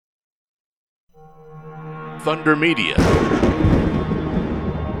Thunder Media.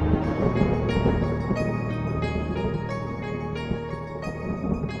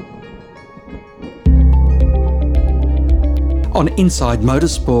 On Inside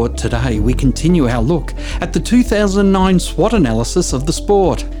Motorsport today, we continue our look at the 2009 SWOT analysis of the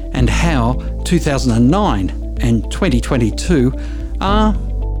sport and how 2009 and 2022 are,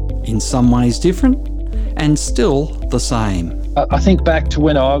 in some ways, different and still the same. I think back to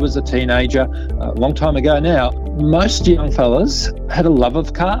when I was a teenager, a long time ago now. Most young fellas had a love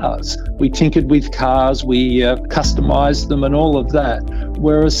of cars. We tinkered with cars, we customised them and all of that.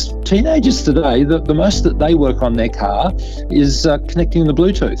 Whereas teenagers today, the most that they work on their car is connecting the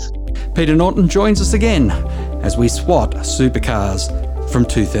Bluetooth. Peter Norton joins us again as we SWOT supercars from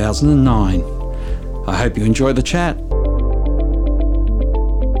 2009. I hope you enjoy the chat.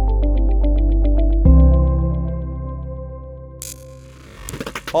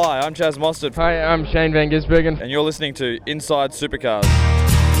 Hi, I'm Chaz Mostert. Hi, I'm Shane Van Gisbergen. And you're listening to Inside Supercars.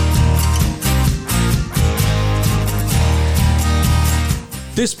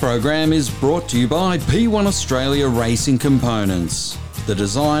 This program is brought to you by P1 Australia Racing Components, the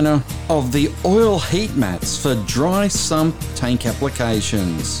designer of the oil heat mats for dry sump tank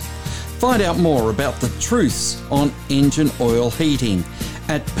applications. Find out more about the truths on engine oil heating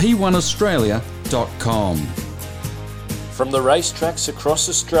at p1australia.com. From the racetracks across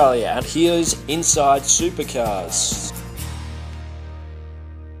Australia, and here's Inside Supercars.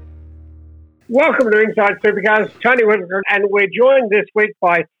 Welcome to Inside Supercars. Tony Whitaker, and we're joined this week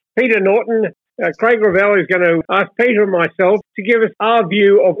by Peter Norton. Craig Ravel is going to ask Peter and myself to give us our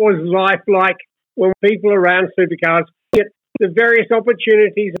view of what is life like when people around supercars get the various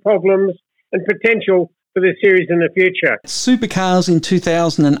opportunities, problems, and potential for the series in the future. Supercars in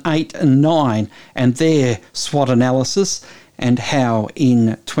 2008 and 9 and their SWOT analysis, and how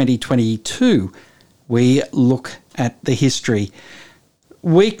in 2022 we look at the history.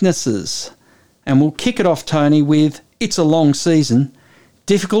 Weaknesses. And we'll kick it off, Tony, with it's a long season,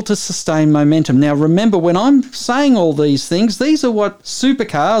 difficult to sustain momentum. Now, remember, when I'm saying all these things, these are what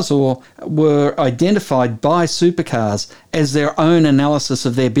supercars or were identified by supercars as their own analysis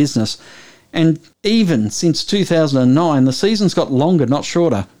of their business. And even since 2009, the season's got longer, not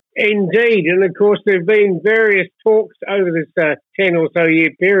shorter. Indeed. And, of course, there have been various talks over this 10 or so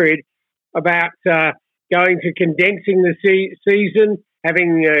year period about going to condensing the season,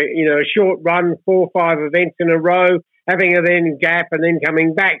 having a short run, 4 or 5 events in a row, having a then gap and then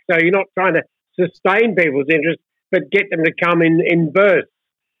coming back. So you're not trying to sustain people's interest, but get them to come in bursts.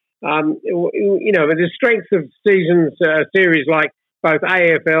 The strengths of seasons, series like both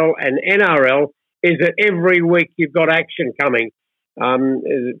AFL and NRL is that every week you've got action coming. From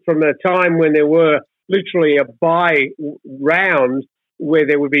a time when there were literally a bye round where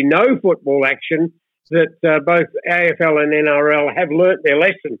there would be no football action, that both AFL and NRL have learnt their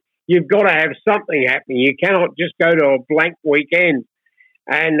lesson. You've got to have something happening. You cannot just go to a blank weekend.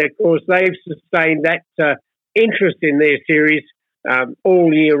 And, of course, they've sustained that interest in their series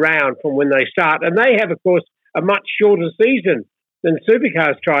all year round from when they start. And they have, of course, a much shorter season than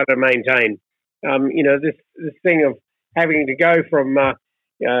supercars try to maintain. This thing of having to go from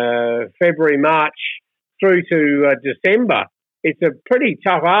February, March through to December, it's a pretty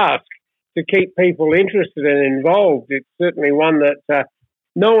tough ask to keep people interested and involved. It's certainly one that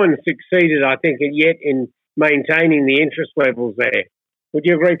no one succeeded, I think, yet in maintaining the interest levels there. Would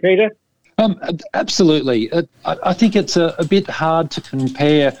you agree, Peter? Absolutely. I think it's a bit hard to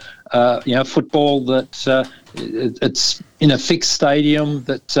compare, football that it's in a fixed stadium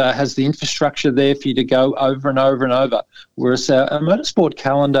that has the infrastructure there for you to go over and over and over. Whereas our motorsport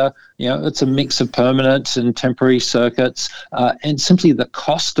calendar, it's a mix of permanent and temporary circuits, and simply the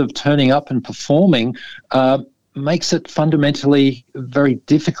cost of turning up and performing makes it fundamentally very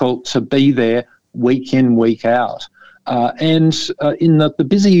difficult to be there week in, week out. And in the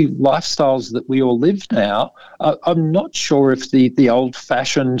busy lifestyles that we all live now, I'm not sure if the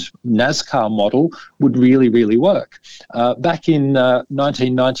old-fashioned NASCAR model would really, really work. Back in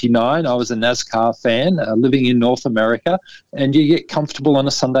 1999, I was a NASCAR fan living in North America, and you get comfortable on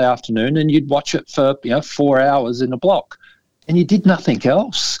a Sunday afternoon and you'd watch it for 4 hours in a block, and you did nothing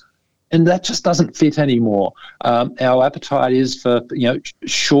else. And that just doesn't fit anymore. Our appetite is for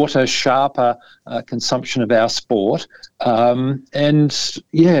shorter, sharper consumption of our sport, I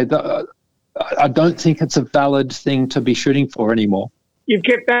don't think it's a valid thing to be shooting for anymore. You've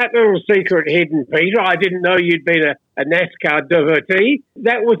kept that little secret hidden, Peter. I didn't know you'd been a NASCAR devotee.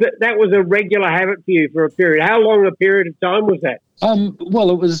 That was a regular habit for you for a period. How long a period of time was that? Well,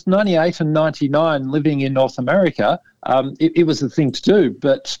 it was 98 and 99 living in North America. it was the thing to do.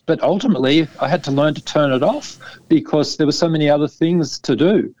 But ultimately, I had to learn to turn it off because there were so many other things to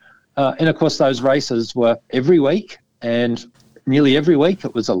do. And of course, those races were every week, and nearly every week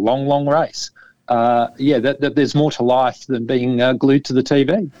it was a long, long race. There's more to life than being glued to the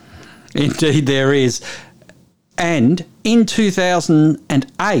TV. Indeed, there is. And in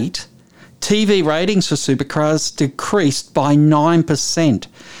 2008, TV ratings for Supercars decreased by 9%.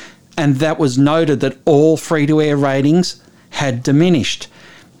 And that was noted that all free-to-air ratings had diminished.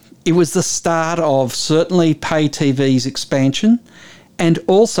 It was the start of certainly pay TV's expansion and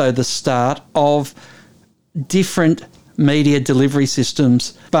also the start of different media delivery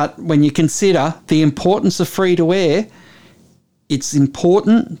systems. But when you consider the importance of free-to-air, it's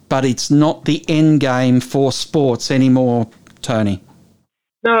important, but it's not the end game for sports anymore, Tony.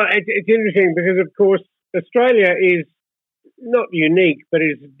 No, it's interesting because, of course, Australia is not unique, but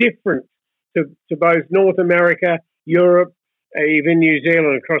is different to both North America, Europe, even New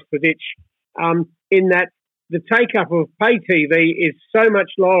Zealand across the ditch, in that the take-up of pay TV is so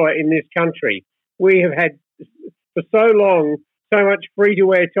much lower in this country. We have had, for so long, so much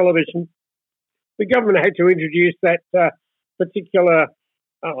free-to-air television. The government had to introduce that particular,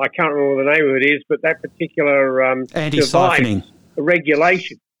 I can't remember what the name of it is, but that particular anti-siphoning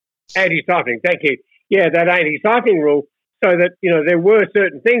regulation. Anti-siphoning, thank you. Yeah, that anti-siphoning rule, so that, there were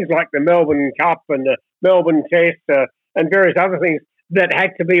certain things like the Melbourne Cup and the Melbourne Test and various other things that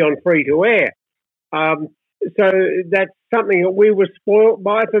had to be on free-to-air. So that's something that we were spoilt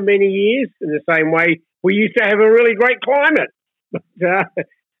by for many years, in the same way we used to have a really great climate. But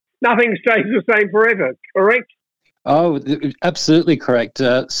nothing stays the same forever, correct? Oh, absolutely correct.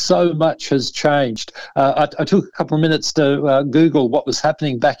 So much has changed. I took a couple of minutes to Google what was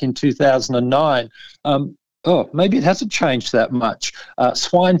happening back in 2009. Maybe it hasn't changed that much.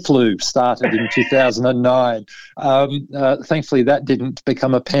 Swine flu started in 2009. Thankfully, that didn't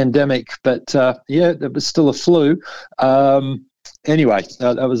become a pandemic, but there was still a flu. Anyway,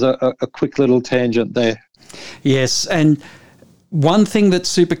 that was a quick little tangent there. Yes, and one thing that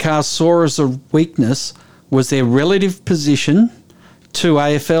Supercars saw as a weakness was their relative position to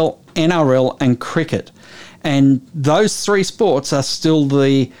AFL, NRL and cricket. And those three sports are still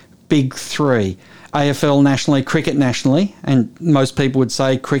the big three. AFL nationally, cricket nationally, and most people would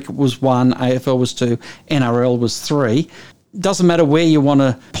say cricket was 1, AFL was 2, NRL was 3. Doesn't matter where you want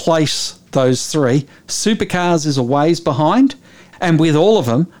to place those three, Supercars is a ways behind. And with all of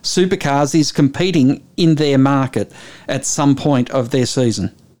them, Supercars is competing in their market at some point of their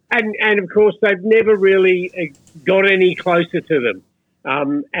season. And of course, they've never really got any closer to them.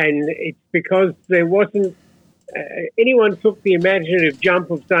 And it's because there wasn't... anyone took the imaginative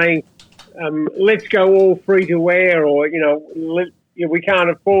jump of saying, let's go all free-to-air, or, we can't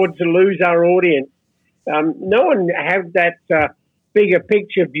afford to lose our audience. No one had that bigger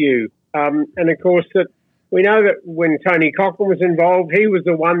picture view. And, of course, that we know that when Tony Cochrane was involved, he was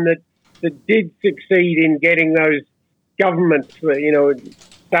the one that did succeed in getting those governments,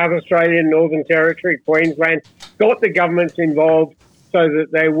 South Australia, Northern Territory, Queensland, got the governments involved so that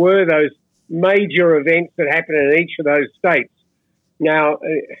there were those major events that happened in each of those states. Now,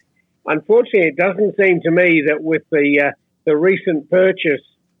 unfortunately, it doesn't seem to me that with the recent purchase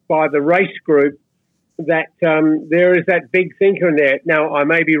by the race group that there is that big thinker in there. Now, I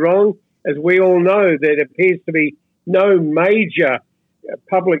may be wrong. As we all know, there appears to be no major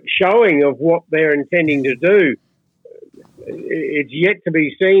public showing of what they're intending to do. It's yet to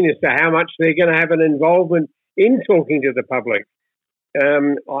be seen as to how much they're going to have an involvement in talking to the public.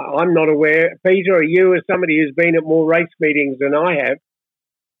 I'm not aware. Peter, are you, as somebody who's been at more race meetings than I have?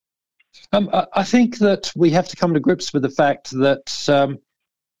 I think that we have to come to grips with the fact that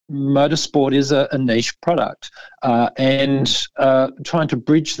motorsport is a niche product, and trying to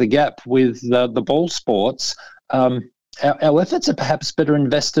bridge the gap with the ball sports, our efforts are perhaps better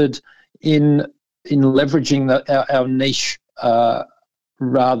invested in leveraging our niche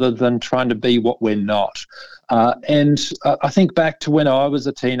rather than trying to be what we're not. And I think back to when I was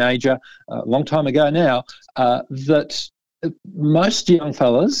a teenager, a long time ago now, that most young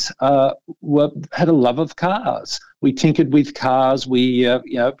fellas had a love of cars. We tinkered with cars, we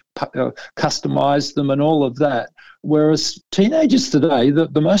customized them and all of that. Whereas teenagers today,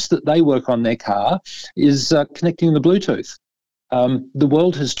 the most that they work on their car is connecting the Bluetooth. The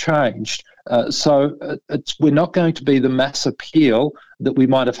world has changed. So we're not going to be the mass appeal that we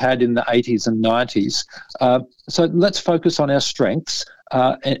might have had in the 80s and 90s. So let's focus on our strengths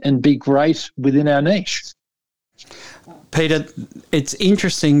and be great within our niche. Peter, it's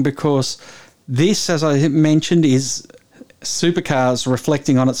interesting because this, as I mentioned, is Supercars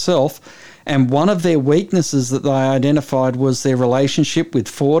reflecting on itself, And one of their weaknesses that they identified was their relationship with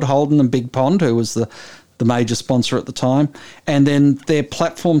Ford, Holden and Big Pond, who was the major sponsor at the time, and then their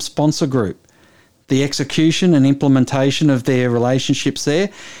platform sponsor group, the execution and implementation of their relationships there.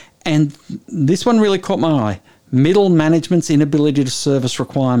 And this one really caught my eye. Middle management's inability to service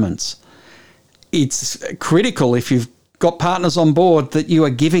requirements. It's critical if you've got partners on board that you are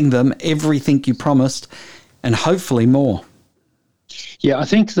giving them everything you promised and hopefully more. Yeah, I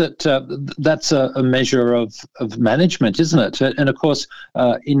think that that's a measure of management, isn't it? And of course,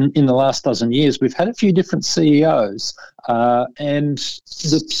 in the last dozen years, we've had a few different CEOs, and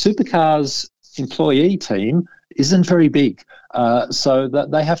the Supercars employee team isn't very big. So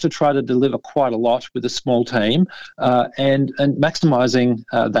that they have to try to deliver quite a lot with a small team, and maximising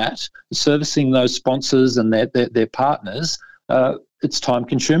that, servicing those sponsors and their partners. It's time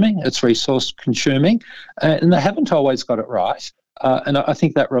consuming, it's resource consuming, and they haven't always got it right. And I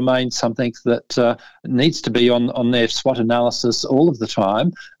think that remains something that needs to be on their SWOT analysis all of the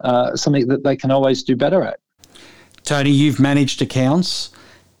time, something that they can always do better at. Tony, you've managed accounts.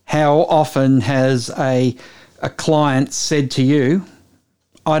 How often has a client said to you,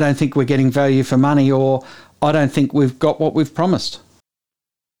 I don't think we're getting value for money, or I don't think we've got what we've promised?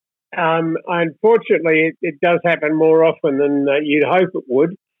 Unfortunately, it does happen more often than you'd hope it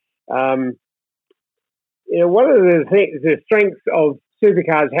would. One of the strengths of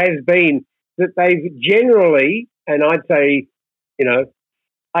Supercars has been that they've generally, and I'd say, 8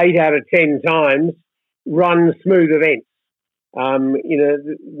 out of 10 times, run smooth events.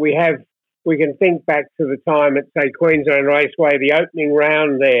 We can think back to the time at, say, Queensland Raceway, the opening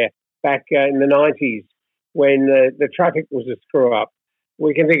round there back in the 90s when the traffic was a screw-up.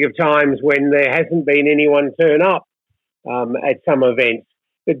 We can think of times when there hasn't been anyone turn up at some events.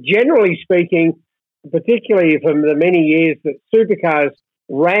 But generally speaking, particularly from the many years that Supercars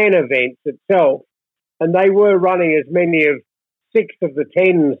ran events itself, and they were running as many of 6 of the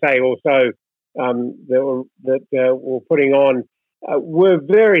 10, say, or so that were putting on, were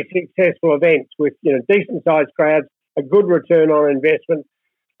very successful events with decent-sized crowds, a good return on investment.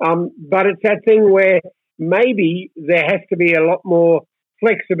 But it's that thing where maybe there has to be a lot more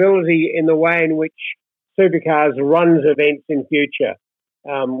flexibility in the way in which Supercars runs events in future.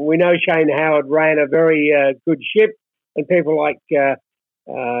 We know Shane Howard ran a very good ship, and people like Kurt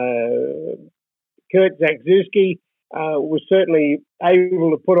Zakrzewski was certainly able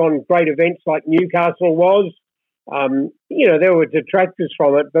to put on great events like Newcastle was. There were detractors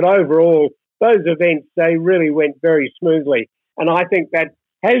from it, but overall, those events, they really went very smoothly. And I think that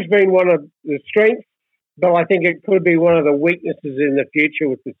has been one of the strengths, but I think it could be one of the weaknesses in the future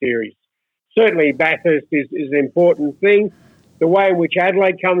with the series. Certainly, Bathurst is an important thing. The way in which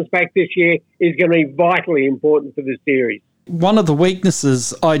Adelaide comes back this year is going to be vitally important for the series. One of the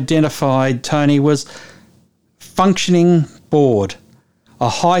weaknesses identified, Tony, was functioning board, a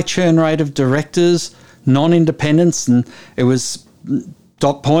high churn rate of directors, non-independence, and it was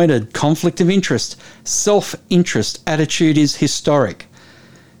dot-pointed, conflict of interest, self-interest attitude is historic.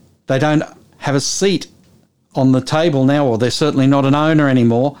 They don't have a seat on the table now, or they're certainly not an owner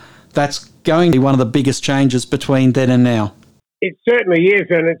anymore. That's going to be one of the biggest changes between then and now. It certainly is,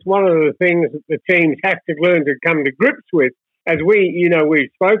 and it's one of the things that the teams have to learn to come to grips with. As we've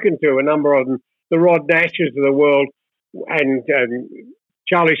spoken to a number of them, the Rod Nashes of the world and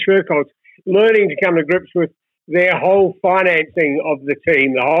Charlie Schwerkoltz, learning to come to grips with their whole financing of the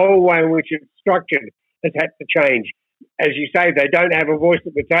team, the whole way in which it's structured has had to change. As you say, they don't have a voice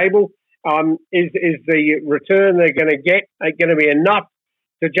at the table. Is the return they're going to get going to be enough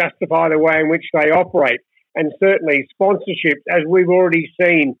to justify the way in which they operate? And certainly sponsorships, as we've already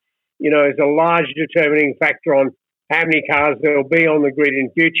seen, is a large determining factor on how many cars there will be on the grid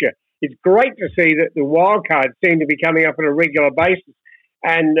in future. It's great to see that the wildcards seem to be coming up on a regular basis.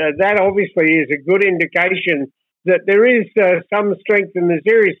 And that obviously is a good indication that there is some strength in the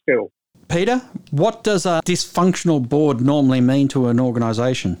series still. Peter, what does a dysfunctional board normally mean to an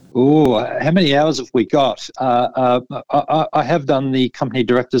organisation? Oh, how many hours have we got? I have done the company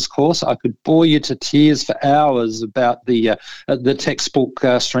directors course. I could bore you to tears for hours about the textbook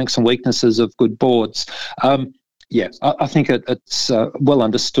strengths and weaknesses of good boards. I think it's well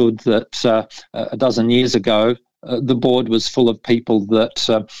understood that a dozen years ago, the board was full of people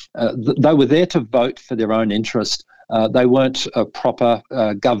that they were there to vote for their own interest. They weren't a proper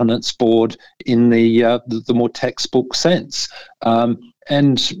governance board in the more textbook sense.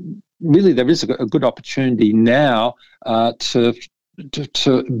 And really, there is a good opportunity now to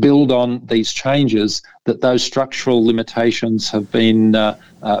to build on these changes, that those structural limitations have been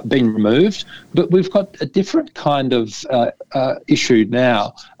removed. But we've got a different kind of issue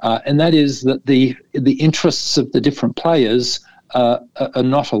now, and that is that the interests of the different players are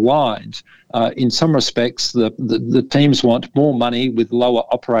not aligned. In some respects, the teams want more money with lower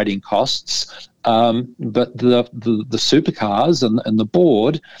operating costs, but the supercars and the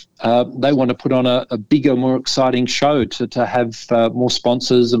board, they want to put on a bigger, more exciting show to have more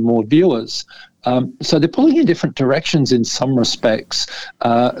sponsors and more viewers. So they're pulling in different directions in some respects.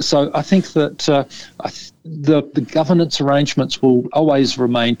 So I think that the governance arrangements will always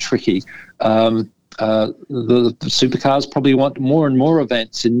remain tricky. The supercars probably want more and more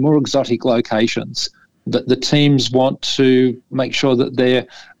events in more exotic locations. The teams want to make sure that they're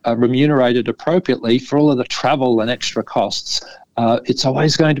remunerated appropriately for all of the travel and extra costs. It's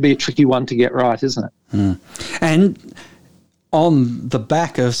always going to be a tricky one to get right, isn't it? Mm. And on the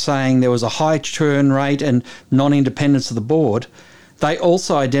back of saying there was a high churn rate and non-independence of the board, they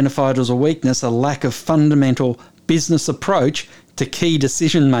also identified as a weakness a lack of fundamental business approach to key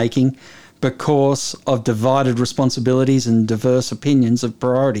decision-making because of divided responsibilities and diverse opinions of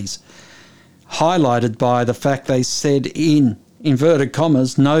priorities, highlighted by the fact they said in inverted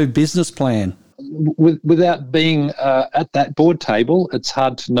commas, no business plan. Without being at that board table, it's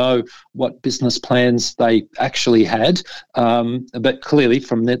hard to know what business plans they actually had. But clearly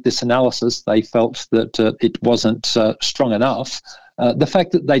from this analysis, they felt that it wasn't strong enough. The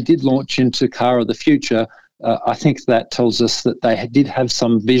fact that they did launch into Car of the Future, I think that tells us that they did have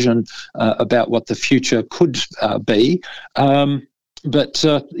some vision about what the future could be.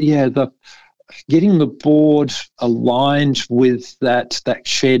 Getting the board aligned with that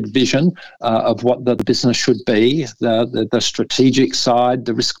shared vision of what the business should be, the strategic side,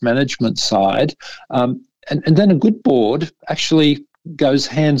 the risk management side, and then a good board actually goes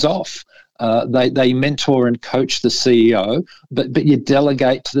hands off. They mentor and coach the CEO, but you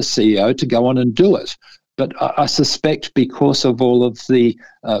delegate to the CEO to go on and do it. But I suspect because of all of the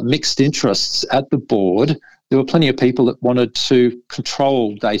mixed interests at the board, there were plenty of people that wanted to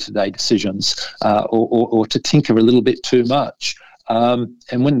control day-to-day decisions or to tinker a little bit too much.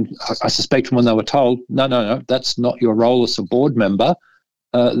 And I suspect when they were told, no, that's not your role as a board member,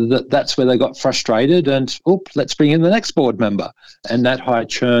 that's where they got frustrated and, let's bring in the next board member. And that high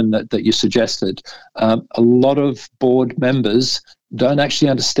churn that you suggested, a lot of board members don't actually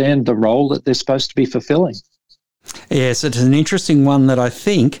understand the role that they're supposed to be fulfilling. Yes, it's an interesting one that I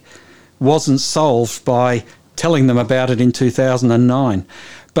think wasn't solved by telling them about it in 2009.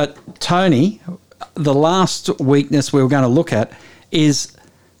 But Tony, the last weakness we were going to look at is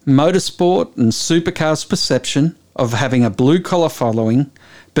motorsport and supercars' perception of having a blue-collar following,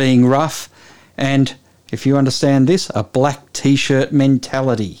 being rough, and, if you understand this, a black T-shirt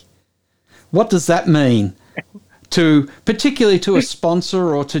mentality. What does that mean, particularly to a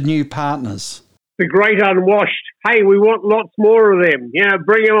sponsor or to new partners? The great unwashed. Hey, we want lots more of them.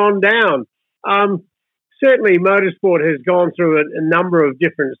 Bring them on down. Certainly, motorsport has gone through a number of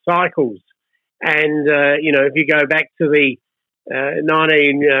different cycles. And, if you go back to the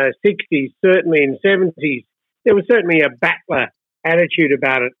 1960s, certainly in 70s, there was certainly a battler attitude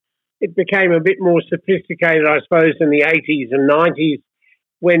about it. It became a bit more sophisticated, I suppose, in the 80s and 90s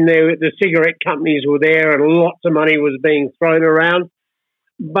when the cigarette companies were there and lots of money was being thrown around.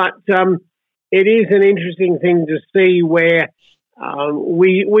 But it is an interesting thing to see where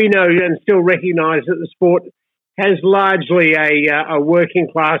we know and still recognise that the sport has largely a working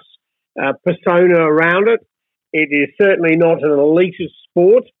class persona around it. It is certainly not an elitist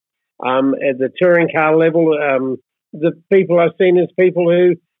sport. At the touring car level, the people are seen as people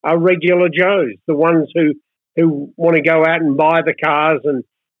who are regular Joes, the ones who want to go out and buy the cars and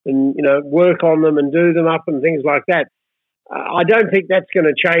work on them and do them up and things like that. I don't think that's going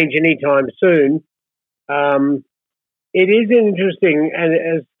to change anytime soon. It is interesting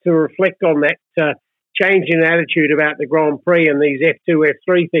as to reflect on that change in attitude about the Grand Prix and these F2,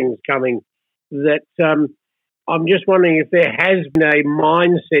 F3 things coming, that I'm just wondering if there has been a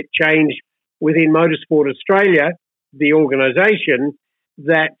mindset change within Motorsport Australia, the organisation,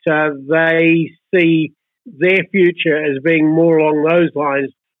 that they see their future as being more along those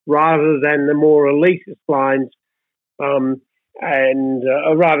lines rather than the more elitist lines rather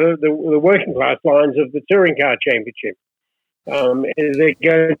the working class lines of the Touring Car Championship. They're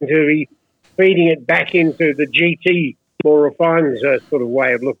going to be feeding it back into the GT, more refined sort of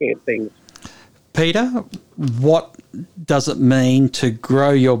way of looking at things. Peter, what does it mean to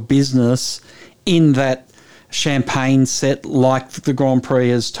grow your business in that champagne set like the Grand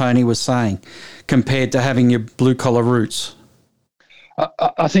Prix, as Tony was saying, compared to having your blue-collar roots?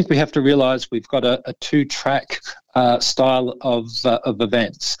 I think we have to realise we've got a two-track style of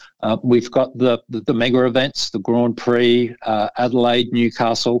events. We've got the mega events, the Grand Prix, Adelaide,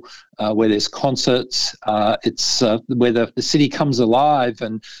 Newcastle, where there's concerts. It's where the city comes alive,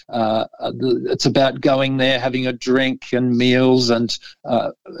 and it's about going there, having a drink and meals, and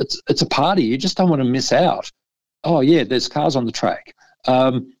it's a party. You just don't want to miss out. Oh yeah, there's cars on the track.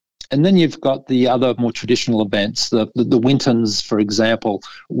 And then you've got the other more traditional events, the Wintons, for example,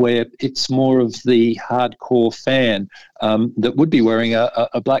 where it's more of the hardcore fan that would be wearing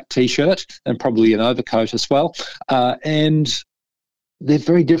a black T-shirt and probably an overcoat as well. And they're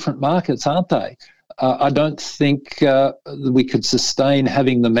very different markets, aren't they? I don't think we could sustain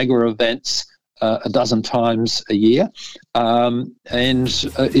having the mega events a dozen times a year. And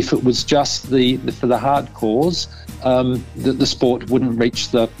if it was just for the hardcores, the sport wouldn't reach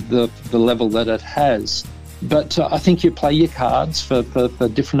the level that it has. But I think you play your cards for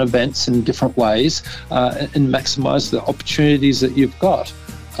different events in different ways and maximise the opportunities that you've got.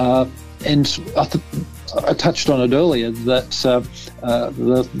 And I touched on it earlier that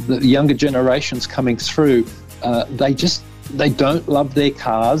the younger generations coming through, they don't love their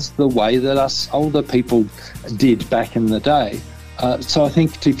cars the way that us older people did back in the day. So I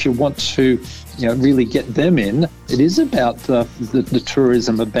think if you want to really get them in, it is about the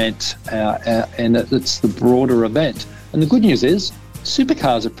tourism event and it's the broader event. And the good news is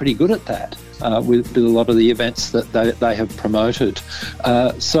supercars are pretty good at that with a lot of the events that they have promoted.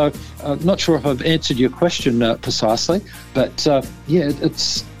 So I'm not sure if I've answered your question precisely, but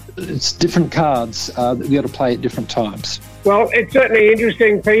it's different cards that we got to play at different times. Well, it's certainly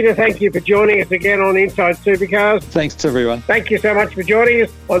interesting, Peter. Thank you for joining us again on Inside Supercars. Thanks to everyone. Thank you so much for joining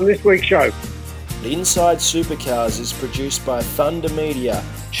us on this week's show. Inside Supercars is produced by Thunder Media.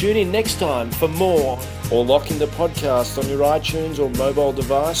 Tune in next time for more, or lock in the podcast on your iTunes or mobile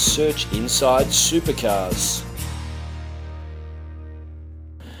device. Search Inside Supercars.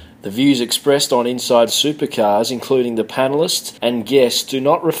 The views expressed on Inside Supercars, including the panellists and guests, do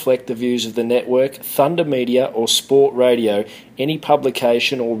not reflect the views of the network, Thunder Media or Sport Radio. Any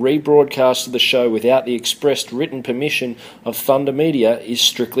publication or rebroadcast of the show without the expressed written permission of Thunder Media is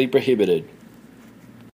strictly prohibited.